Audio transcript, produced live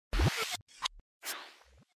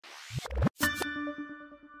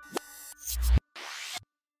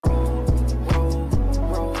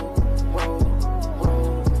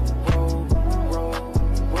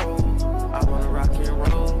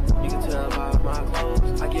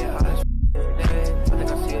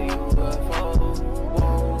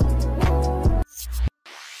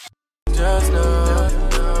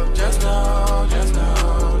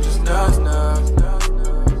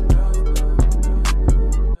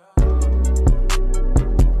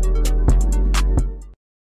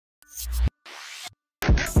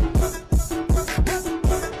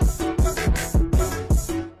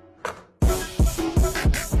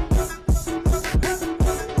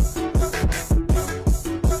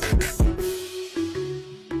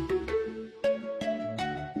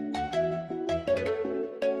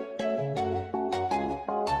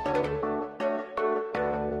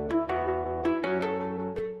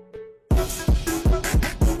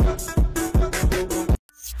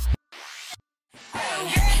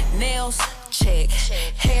Nails, check.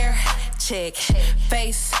 Hair, check.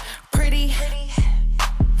 Face, pretty,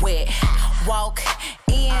 wet. Walk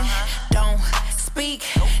in, don't speak.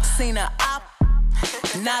 Seen a op,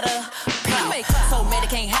 not a peep. So mad they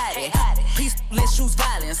can't hide it. Peace, let's choose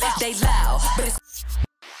violence. They loud, but it's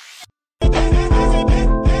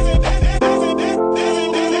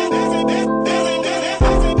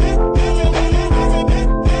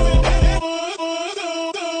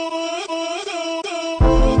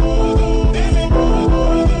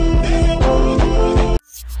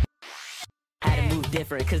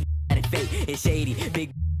different, cause it's fake, it's shady.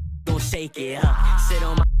 Big gon' shake it, sit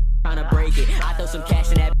on my tryna break it. I throw some cash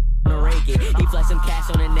in that I'ma rake it. He flex some cash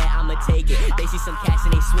on the net, I'ma take it. They see some cash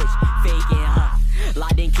and they switch, faking,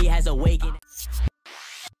 Locked in key has awakened.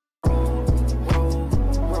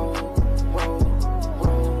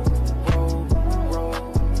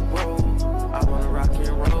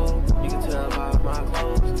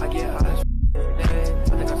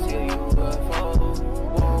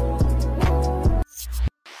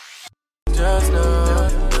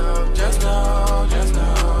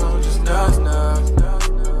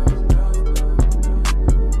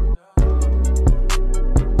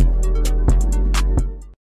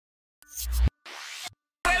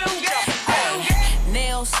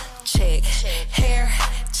 nails, check. Hair,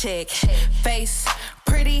 check. Face,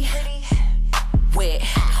 pretty, wet.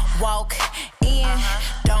 Walk in,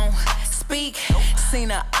 don't speak.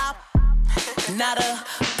 Seen a op, not a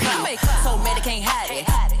peep. So mad they can't hide it.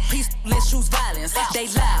 Peace, let's choose violence. They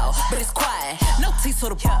loud, but it's quiet. No teeth, so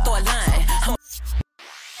the throw a line.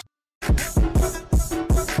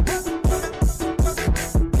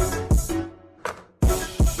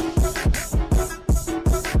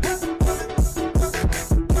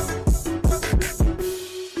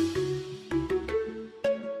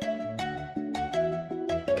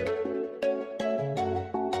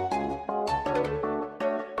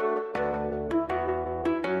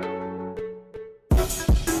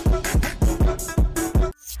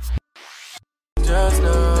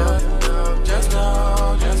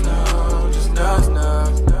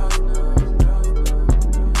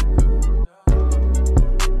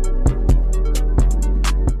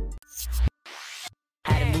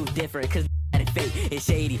 Different, cause it's fake, it's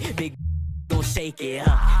shady. Big gon' shake it,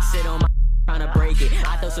 sit on my tryna break it.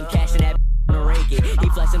 I throw some cash in that I'ma rake it. He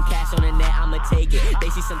flex some cash on the net, I'ma take it. They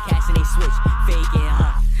see some cash and they switch,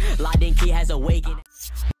 faking, Locked in key has awakened.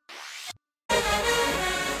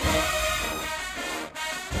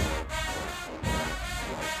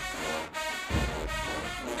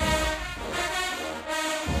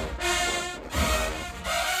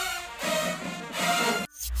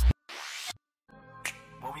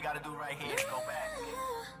 What we gotta do right here is go back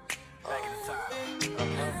in the time.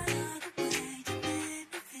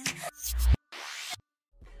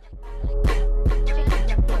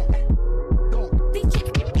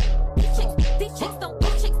 These chicks don't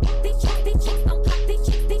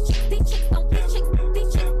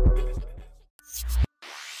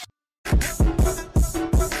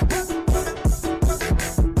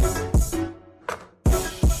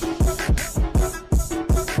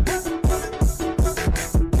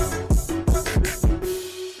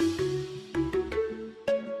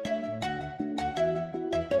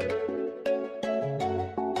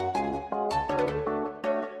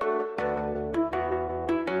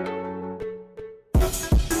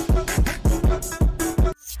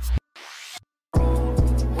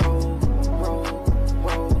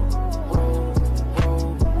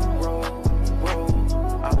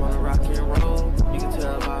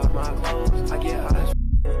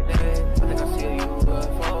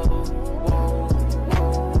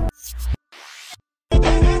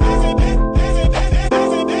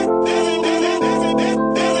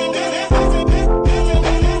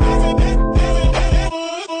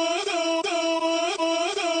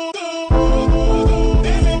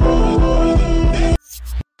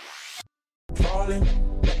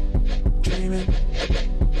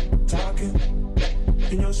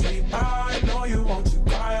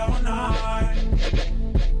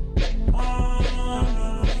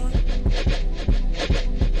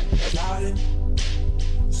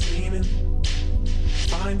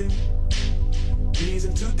finding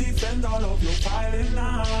reason to defend all of your violent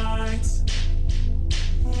nights.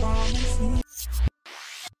 Promise me.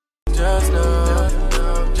 Just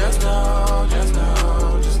know, just know, just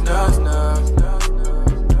know, just know.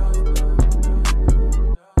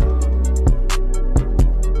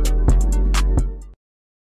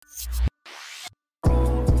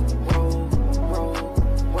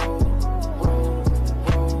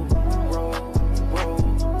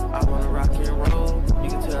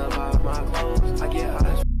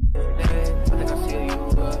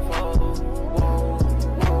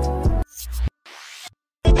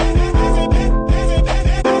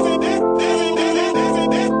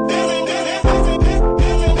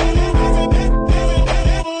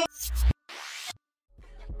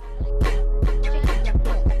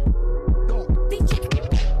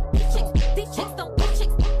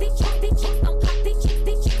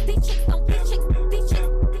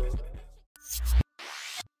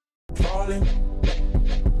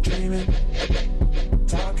 Dreaming,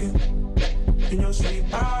 talking in your sleep.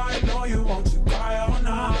 I know you want to cry all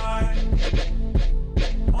night.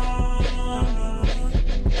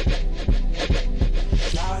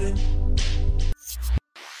 Shouting.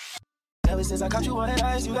 Ever since I caught you on that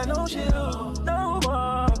ice, you got no chill, no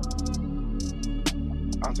more.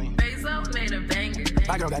 Bezos made a banger.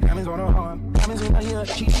 My girl got diamonds on her arm, diamonds in her ear.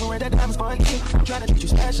 She even wear that diamonds for a kid. Trying to treat you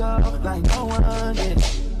special, like no one did.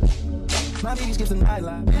 My baby skips the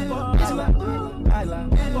nightlife.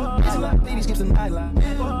 Baby skips the nightlife.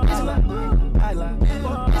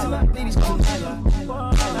 Baby skips the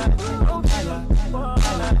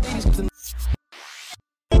nightlife. Baby skips the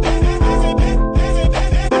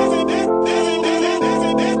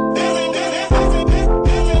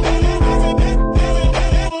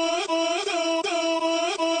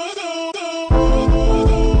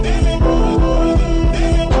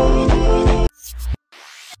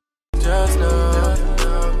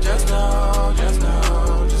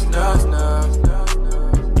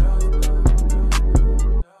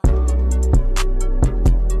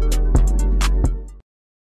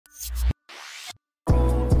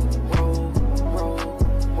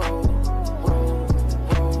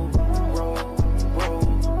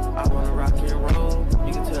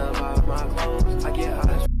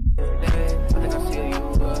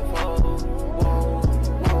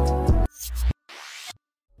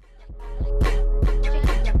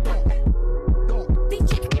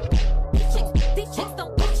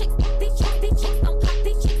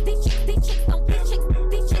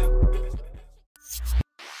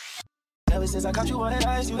Ever since I caught you on that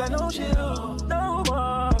ice, you got no chill, no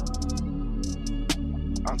more.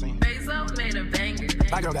 Bezos made a banger.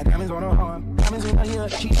 My girl got diamonds on her arm, diamonds in her ear.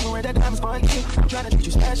 She even wear that diamonds for a kid. Trying to treat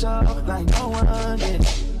you special, like no one did.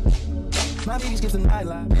 My baby skips the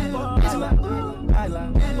nightlife.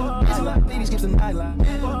 Baby skips the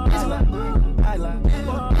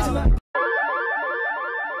nightlife.